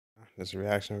This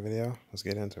reaction video. Let's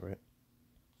get into it.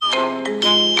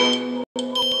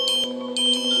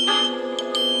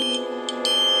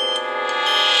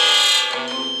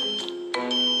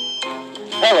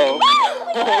 Hello.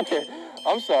 Okay.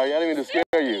 I'm sorry. I didn't mean to scare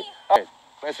you. Hi.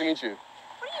 Nice to meet you.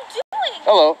 What are you doing?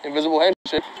 Hello. Invisible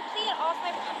handshake. Can you please get off my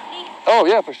property? Oh,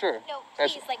 yeah, for sure. No,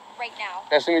 please, like right now.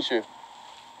 Nice to meet you.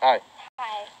 Hi.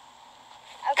 Hi.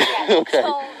 Okay. Okay.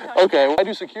 Don't Okay. Why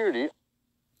do security?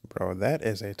 Bro, that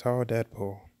is a tall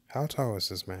Deadpool. How tall is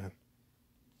this man?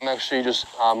 I'm actually just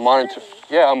monitoring.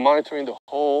 Yeah, I'm monitoring the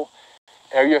whole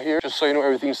area here, just so you know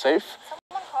everything's safe.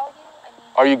 Someone called you? I mean,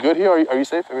 are you good here? Are you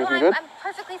safe? Everything good? I'm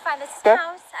perfectly fine. This is okay. the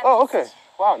house. Okay.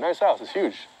 Wow, nice house. It's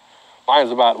huge.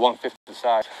 Mine's about 1/5 the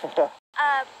size. Thanks.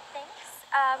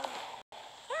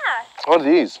 Yeah. What are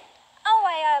these? Oh,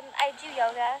 I do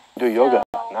yoga. Do yoga?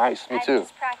 So Nice. Me too. I'm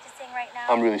just practicing right now.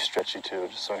 I'm really stretchy too,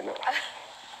 just so you know.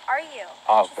 Are you?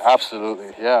 Oh,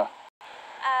 absolutely. Yeah.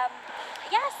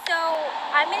 Yeah, so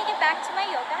I'm going to get back to my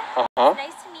yoga. Uh-huh. It's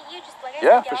nice to meet you. Just like I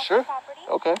Yeah, said, for get off sure. the property.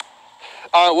 Okay.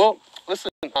 Well, listen,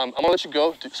 I'm going to let you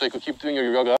go so you can keep doing your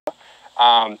yoga.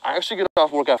 I actually get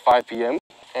off work at 5 p.m.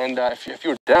 And if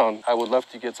you're down, I would love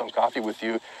to get some coffee with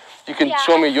you. You can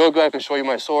show me yoga. I can show you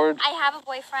my sword. I have a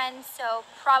boyfriend, so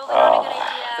probably not a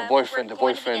good idea. The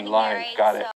boyfriend line.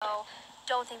 Got it. So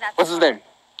don't think that's What's his name?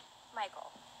 Michael.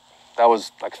 That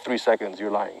was like 3 seconds. You're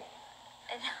lying.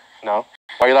 No?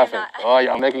 Why are you laughing? Oh,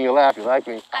 yeah, I'm making you laugh. You like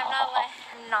me. I'm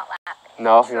not laughing.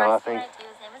 No, you're not laughing. His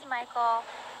name is Michael.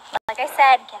 Like I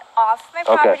said, get off my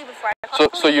property before I call the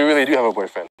police. So you really do have a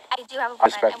boyfriend? I do have a boyfriend. I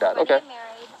respect that. We're okay.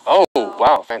 Married, oh,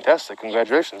 wow. Fantastic.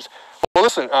 Congratulations. Well,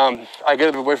 listen, I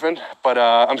get a boyfriend, but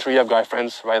I'm sure you have guy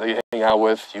friends, right, that you hang out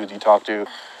with, you talk to.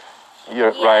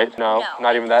 You're right? No,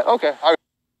 not even that. Okay. I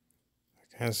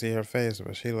can't see her face,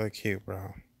 but she look cute,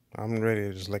 bro. I'm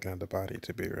really just looking at the body,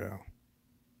 to be real.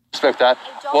 Respect that.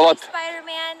 I don't like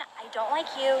Spider-Man. I don't like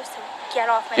you, so get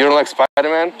off my You don't like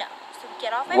Spider-Man? No. So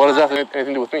get off my What does that have anything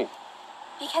to do with me?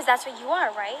 Because that's what you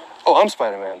are, right? Oh, I'm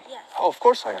Spider-Man. Yes. Oh, of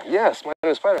course I am. Yes, my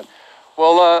name is Spider-Man.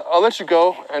 Well, I'll let you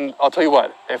go, and I'll tell you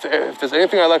what. If there's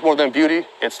anything I like more than beauty,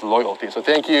 it's loyalty. So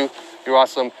thank you. You're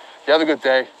awesome. You have a good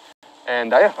day.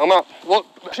 And yeah, I'm out. Well,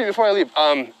 actually, before I leave,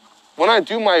 when I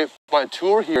do my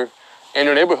tour here in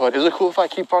your neighborhood, is it cool if I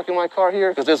keep parking my car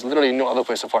here? Because there's literally no other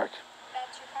place to park.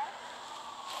 That's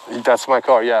your car? That's my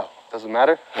car, yeah. Doesn't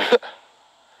matter?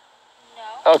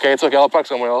 No. Okay, it's okay. I'll park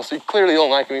somewhere else. You clearly don't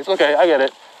like me. It's okay. I get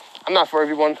it. I'm not for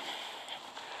everyone.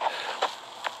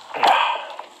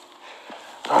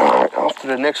 All right, off to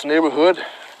the next neighborhood.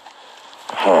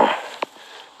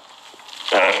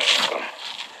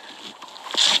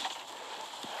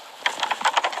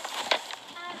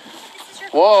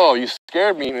 Whoa, you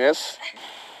scared me, miss.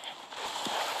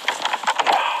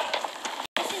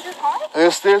 This is your car?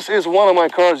 This is one of my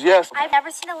cars, yes. I've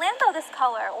never seen a Lambo this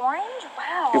color. Orange?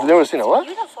 Wow. You've never seen a what?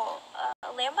 Beautiful.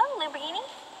 Lamborghini?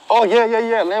 Oh,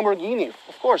 yeah, Lamborghini.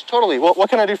 Of course, totally. Well, what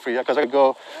can I do for you? Because I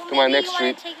go to my next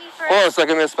street. Take me for Hold on a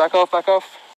second, miss. Back off.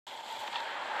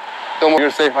 Don't worry,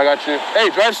 you're safe. I got you. Hey,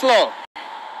 drive slow.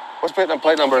 What's plate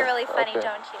number? You're really funny,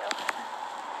 don't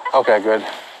you? Okay, good.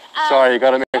 Sorry, you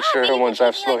gotta make sure everyone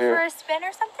drives slow here. For a spin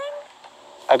or something?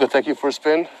 I could take you for a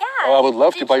spin? Yeah. Oh, I would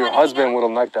love to, but your husband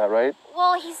wouldn't like that, right?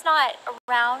 Well, he's not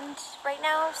around right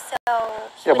now, so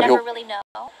he would never really know.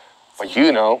 But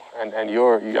you know, and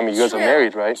you guys are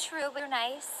married, right? True, but you're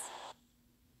nice.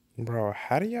 Bro,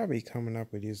 how do y'all be coming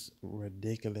up with these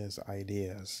ridiculous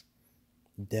ideas?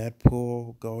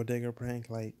 Deadpool, gold digger prank,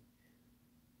 like,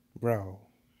 bro,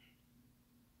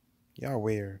 y'all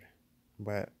weird,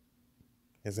 but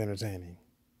it's entertaining.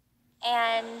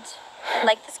 And I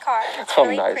like this car. It's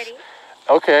really pretty.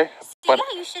 Okay. So yeah,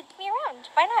 you should take me around.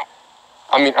 Why not?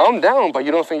 I mean, I'm down, but you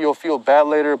don't think you'll feel bad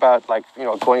later about, like,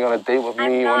 going on a date with me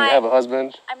when you have a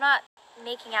husband? I'm not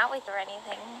making out with you or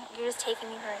anything. You're just taking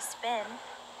me for a spin.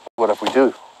 What if we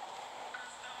do?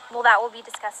 Well, that will be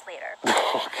discussed later.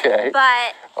 Okay.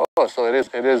 But oh, so it is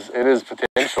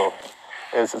potential.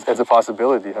 it's a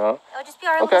possibility, huh? It'll just be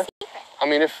our little secret. I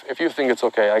mean, if you think it's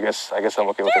okay, I guess I'm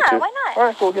okay with it too. Yeah, why not? All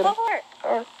right, cool. Get him. Go for it.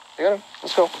 All right, you got him.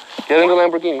 Let's go. Get in the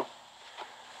Lamborghini.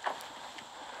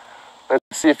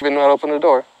 Let's see if you know how to open the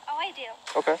door. Oh, I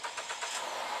do. Okay.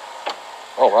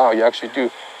 Oh, wow, you actually do.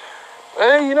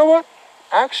 Hey, you know what?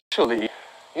 Actually,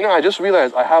 I just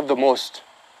realized I have the most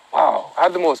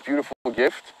beautiful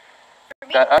gift. For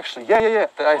me? That actually,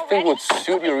 that I think would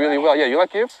suit you really well. Yeah, you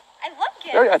like gifts? I love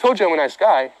gifts. I told you I'm a nice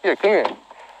guy. Here, come here.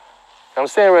 I'm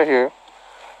staying right here.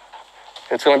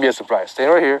 It's going to be a surprise. Stay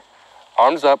right here.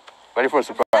 Arms up. Ready for a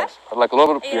surprise. Like a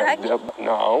little bit. Yeah.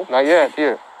 No, not yet.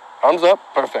 Here. Arms up.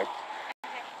 Perfect.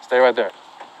 Stay right there.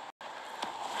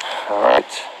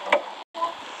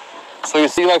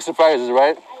 see you like surprises,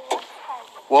 right? I love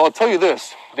surprises. Well, I'll tell you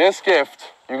this. This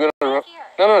gift, you're going to...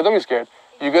 No, don't be scared.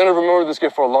 You're going to remember this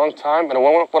gift for a long time. And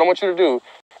what I want you to do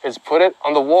is put it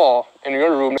on the wall in your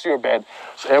room next to your bed.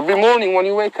 So every morning when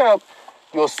you wake up,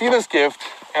 you'll see this gift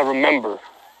and remember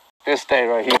this day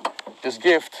right here. This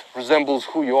gift resembles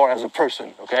who you are as a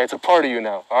person, okay? It's a part of you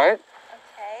now, all right?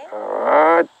 Okay. All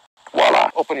right.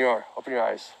 Voila. Open your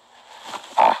eyes.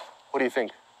 What do you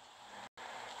think?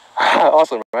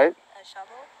 Awesome, right? A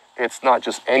shovel? It's not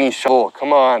just any shovel.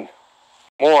 Come on.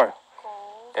 More.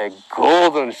 Gold. A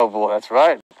golden shovel. That's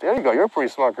right. There you go. You're a pretty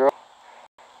smart girl.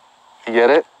 You get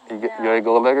it? You're a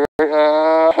gold digger?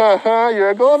 You're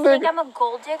a gold digger. You think I'm a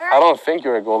gold digger? I don't think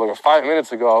you're a gold digger. 5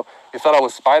 minutes ago, you thought I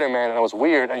was Spider-Man and I was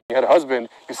weird and you had a husband.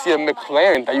 You see a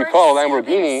McLaren that you call a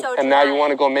Lamborghini and now you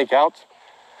want to go make out?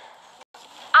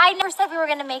 I never said we were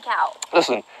going to make out.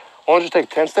 Listen, why don't you take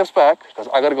 10 steps back because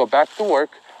I got to go back to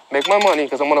work, make my money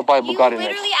because I'm going to buy a Bugatti next. You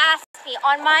literally asked me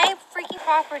on my freaking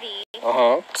property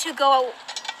to go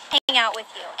hang out with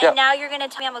you. And now you're going to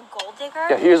tell me I'm a gold digger?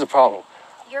 Yeah, here's the problem.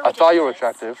 You're I thought you were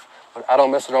attractive, but I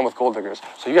don't mess around with gold diggers.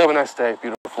 So you have a nice day,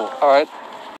 beautiful. All right.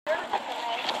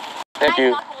 Thank you.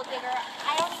 I'm not gold digger.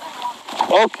 I don't even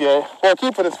want it. Okay. Well,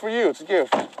 keep it. It's for you. It's a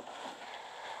gift. It's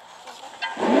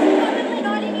probably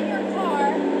not in your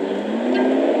car.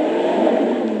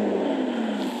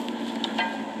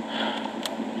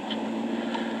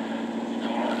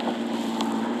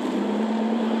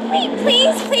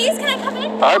 Wait, please, can I come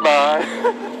in?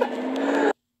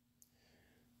 Bye-bye.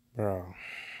 Bro,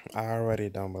 I already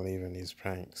don't believe in these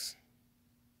pranks.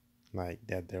 Like,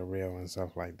 that they're real and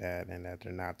stuff like that, and that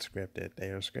they're not scripted. They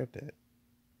are scripted.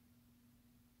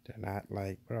 They're not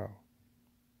like, bro.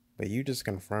 But you just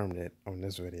confirmed it on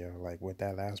this video, like with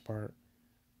that last part.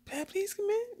 Dad, please come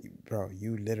in. Bro,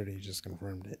 you literally just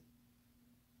confirmed it.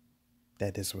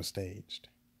 That this was staged.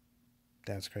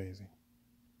 That's crazy.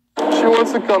 She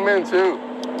wants to come in, too.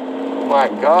 My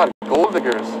God, gold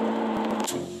diggers.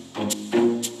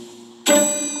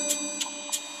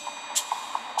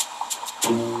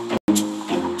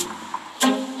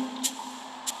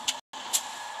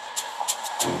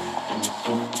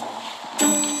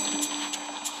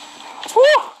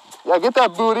 Yeah, get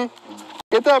that booty.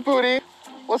 Get that booty.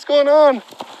 What's going on?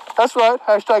 That's right.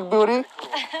 Hashtag booty.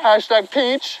 Hashtag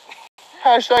peach.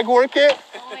 Hashtag work it.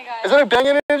 Oh my God. Is that a bang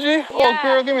energy? Yeah. Oh,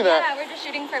 girl, give me that. Yeah, we're just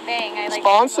shooting for bang. I like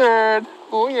Sponsored.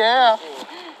 Oh, yeah. I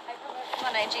promote them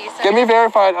on IG. So Get me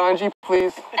verified on IG,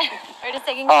 please. we're just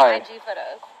taking some IG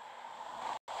photos.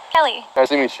 Kelly. Nice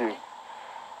to meet you.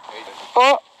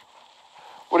 Oh,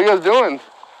 what are you guys doing?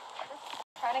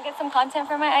 Trying to get some content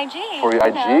for my IG. For your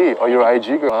IG? Oh, you're an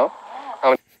IG girl, huh?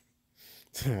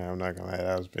 I'm not gonna lie,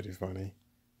 that was pretty funny.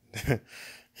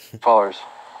 Followers?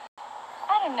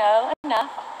 I don't know.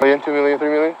 Enough. 1 million, 2 million, 3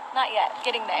 million? Not yet.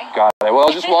 Getting there. Got it. Well, I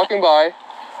was just walking by.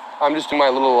 I'm just doing my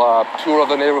little tour of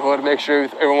the neighborhood, make sure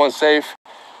everyone's safe.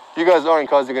 You guys aren't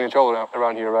causing any trouble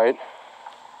around here, right?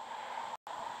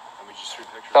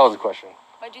 That was the question.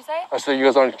 What'd you say? I said you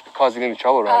guys aren't causing any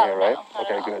trouble around here, right? No,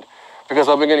 okay, good. Because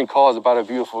I've been getting calls about a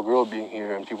beautiful girl being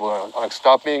here and people are like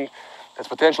stopping. There's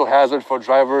potential hazard for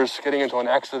drivers getting into an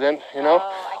accident, you know?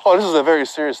 Oh, this is a very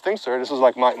serious thing, sir. This is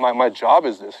like my job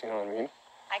is this, you know what I mean?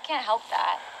 I can't help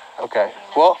that. Okay. You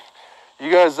know? Well, you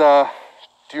guys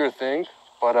do your thing,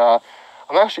 but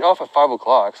I'm actually off at 5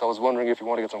 o'clock, so I was wondering if you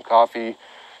want to get some coffee,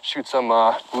 shoot some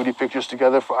booty pictures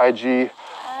together for IG.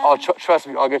 Trust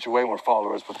me, I'll get you way more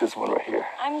followers with this one right here.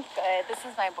 I'm good. This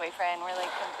is my boyfriend. We're like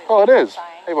completely Oh, it is? fine.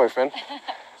 Hey, boyfriend.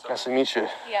 Nice to meet you.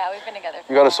 Yeah, we've been together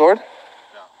for You got a sword?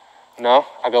 No. No?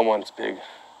 I got one. It's big.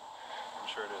 I'm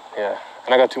sure it is. Yeah.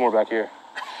 And I got 2 more back here.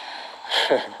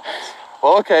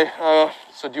 Well, okay.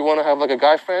 So do you want to have like a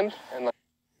guy friend? And like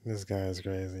This guy is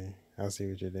crazy. I see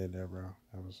what you did there, bro.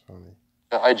 That was funny.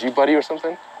 an IG buddy or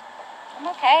something? I'm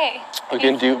okay. We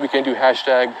can do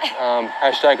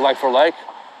hashtag like for like.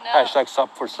 No, Hashtag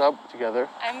sub for sub together.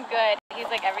 I'm good. He's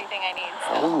like everything I need.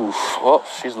 So. Ooh, well,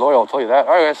 she's loyal, I'll tell you that.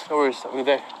 All right, guys, no worries. Have a good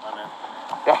day. Bye, man.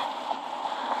 Yeah.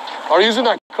 Are you using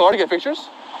that car to get pictures?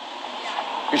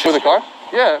 Yeah. You shoot with the car?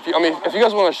 Yeah, if you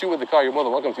guys want to shoot with the car, you're more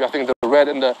than welcome to. I think the red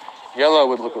and the yellow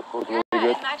would look really good.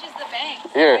 It matches the bang.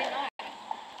 Here.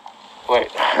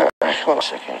 Wait, hold on a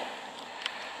second.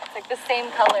 It's like the same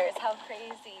colors. How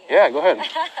crazy. Yeah, go ahead.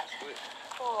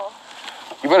 Cool.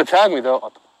 You better tag me,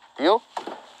 though. Deal?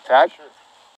 Tag? Sure.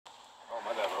 Oh,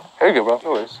 my bad, bro. There you go, bro.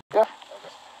 No worries. Yeah.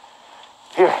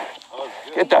 Here.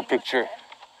 Get that picture.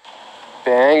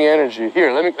 Bang energy.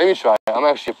 Here, let me try. I'm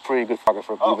actually a pretty good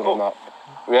photographer, believe it or not.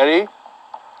 Ready?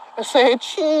 Let's say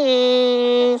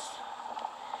cheese.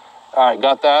 All right,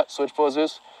 got that. Switch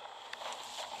poses.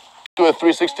 Do a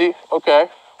 360. Okay.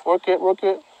 Work it, work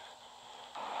it.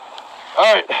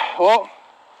 All right. Well,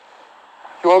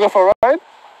 you want to go for a ride?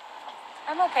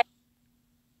 I'm okay.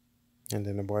 And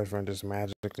then the boyfriend just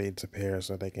magically disappears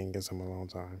so they can get some alone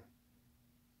time.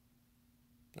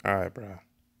 All right, bro.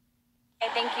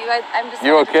 Okay, thank you. I'm just.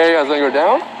 You okay? As long as you're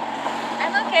down?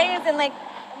 I'm okay. As in, like.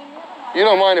 I mean, You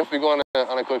don't mind if we go on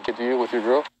a quick get to you with your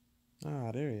girl?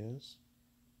 Ah, there he is.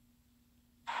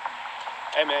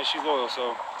 Hey man, she's loyal,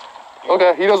 so.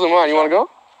 Okay, he doesn't mind. You want to go?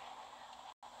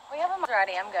 We have a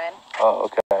already. I'm good. Oh,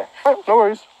 okay. All right, no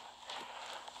worries.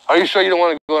 Are you sure you don't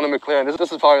want to go in a McLaren?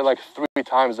 This is probably like 3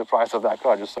 times the price of that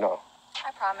car, just so you know.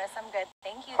 I promise. I'm good.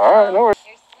 Thank you. All right, no worries.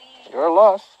 You're sweet. You're a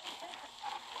loss.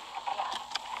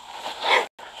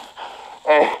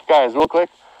 Hey, guys, real quick.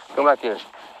 Come back here.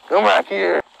 Come back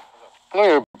here. Come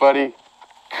here, buddy.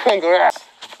 Congrats.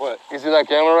 What? You see that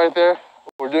camera right there?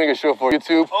 We're doing a show for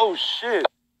YouTube. Oh shit.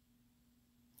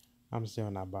 I'm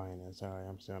still not buying it. Sorry,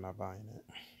 I'm still not buying it.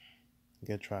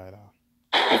 Good try it out.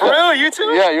 For real,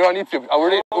 YouTube? Yeah, you're on YouTube.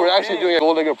 We're actually doing a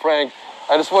gold digger prank.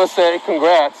 I just want to say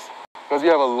congrats because you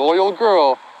have a loyal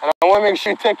girl, and I want to make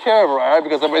sure you take care of her, all right?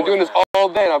 Because I've been doing this all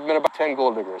day, and I've been about 10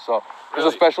 gold diggers. So There's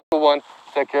a special one.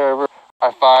 Take care of her.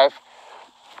 High five.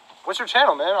 What's your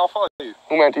channel, man? I'll follow you.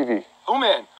 HoomanTV.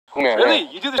 Hooman. Hooman. Really?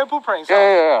 Yeah. You do the shampoo pranks?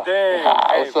 Yeah. Dang.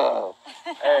 Ah, Hey, what's up?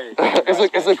 Hey.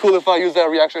 Is it cool if I use that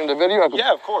reaction in the video?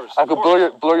 Yeah, of course. I could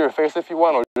blur your face if you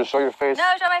want, or just show your face. No,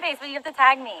 show my face, but you have to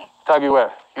tag me. Tag you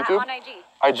where? YouTube? On IG.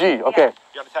 IG, okay. Yeah.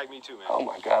 You gotta tag me too, man. Oh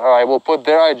my God. All right, we'll put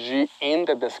their IG in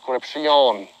the description.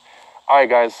 All right,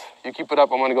 guys, you keep it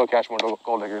up. I'm gonna go catch more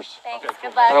gold diggers. Thanks. Okay, cool.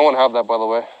 Good luck. And I want to have that, by the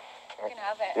way. You can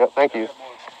have it. Yep, thank you.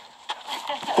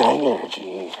 Dang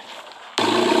energy.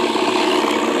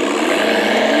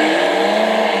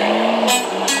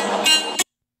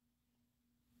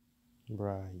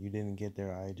 Bruh, you didn't get their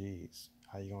IGs.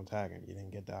 How you gonna tag them? You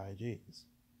didn't get the IGs.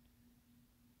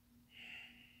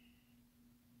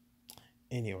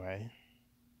 Anyway,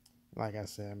 like I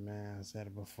said, man, I said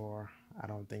it before. I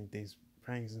don't think these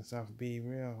pranks and stuff be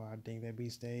real. I think they be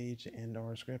staged and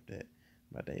or scripted.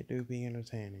 But they do be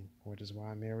entertaining, which is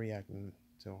why I'm here reacting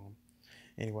to them.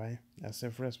 Anyway, that's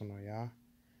it for this one, y'all.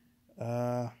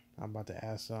 I'm about to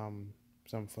add some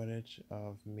footage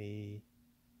of me.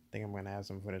 I think I'm gonna add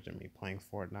some footage of me playing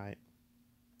Fortnite.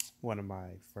 One of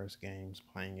my first games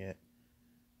playing it.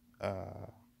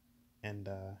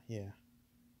 Yeah.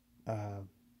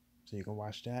 So you can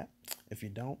watch that. If you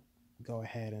don't, go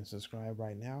ahead and subscribe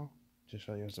right now to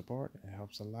show your support. It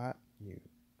helps a lot. You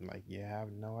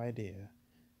have no idea,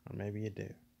 or maybe you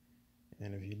do.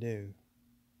 And if you do,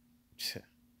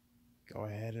 go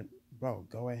ahead and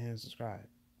subscribe,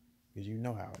 because you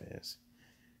know how it is.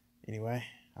 Anyway,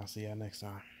 I'll see y'all next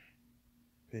time.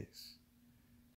 Peace.